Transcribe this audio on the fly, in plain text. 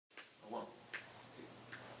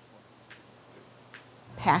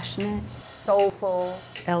Passionate. Soulful.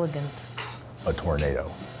 Elegant. A tornado.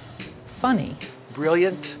 Funny.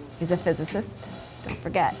 Brilliant. He's a physicist, don't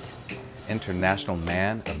forget. International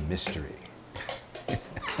man of mystery.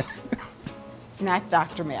 He's not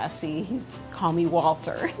Dr. Massey, call me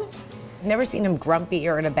Walter. Never seen him grumpy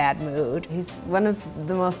or in a bad mood. He's one of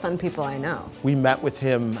the most fun people I know. We met with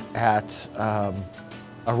him at a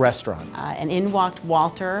restaurant. And in walked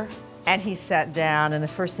Walter. And he sat down, and the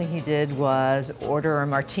first thing he did was order a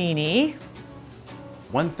martini.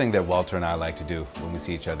 One thing that Walter and I like to do when we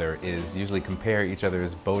see each other is usually compare each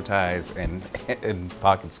other's bow ties and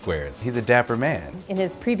pocket squares. He's a dapper man. In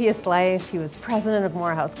his previous life, he was president of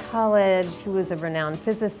Morehouse College. He was a renowned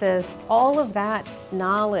physicist. All of that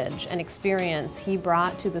knowledge and experience he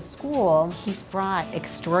brought to the school. He's brought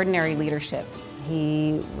extraordinary leadership.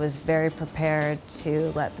 He was very prepared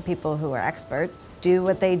to let the people who are experts do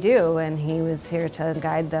what they do, and he was here to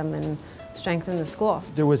guide them and strengthen the school.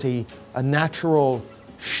 There was a natural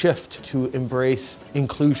shift to embrace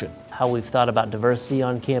inclusion. How we've thought about diversity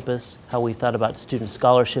on campus, how we've thought about student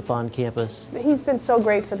scholarship on campus. He's been so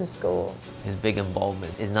great for the school. His big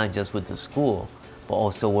involvement is not just with the school, but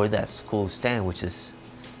also where that school stands, which is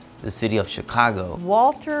the city of Chicago.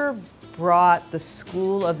 Walter brought the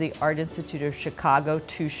School of the Art Institute of Chicago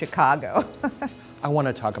to Chicago. I want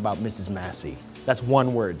to talk about Mrs. Massey. That's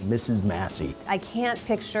one word, Mrs. Massey. I can't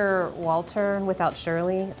picture Walter without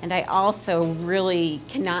Shirley. And I also really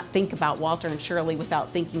cannot think about Walter and Shirley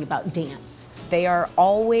without thinking about dance. They are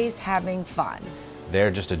always having fun.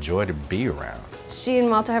 They're just a joy to be around. She and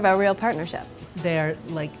Walter have a real partnership. They're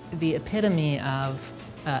like the epitome of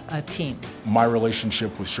a team. My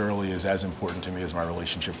relationship with Shirley is as important to me as my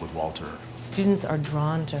relationship with Walter. Students are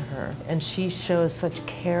drawn to her, and she shows such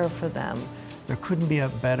care for them. There couldn't be a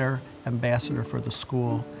better ambassador for the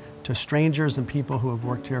school to strangers and people who have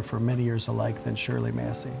worked here for many years alike than Shirley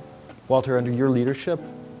Massey. Walter, under your leadership,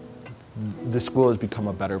 the school has become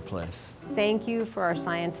a better place. Thank you for our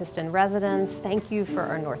scientists in residence. Thank you for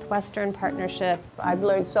our Northwestern partnership. I've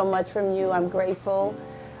learned so much from you. I'm grateful.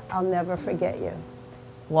 I'll never forget you.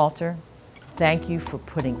 Walter, thank you for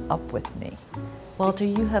putting up with me. Walter,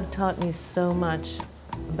 you have taught me so much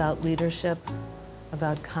about leadership,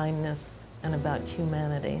 about kindness, and about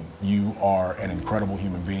humanity. You are an incredible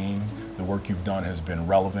human being. The work you've done has been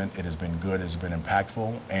relevant, it has been good, it has been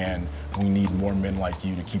impactful, and we need more men like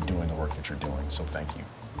you to keep doing the work that you're doing, so thank you.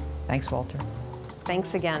 Thanks, Walter.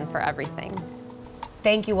 Thanks again for everything.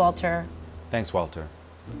 Thank you, Walter. Thanks, Walter.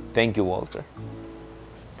 Thank you, Walter.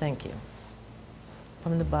 Thank you.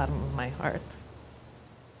 From the bottom of my heart.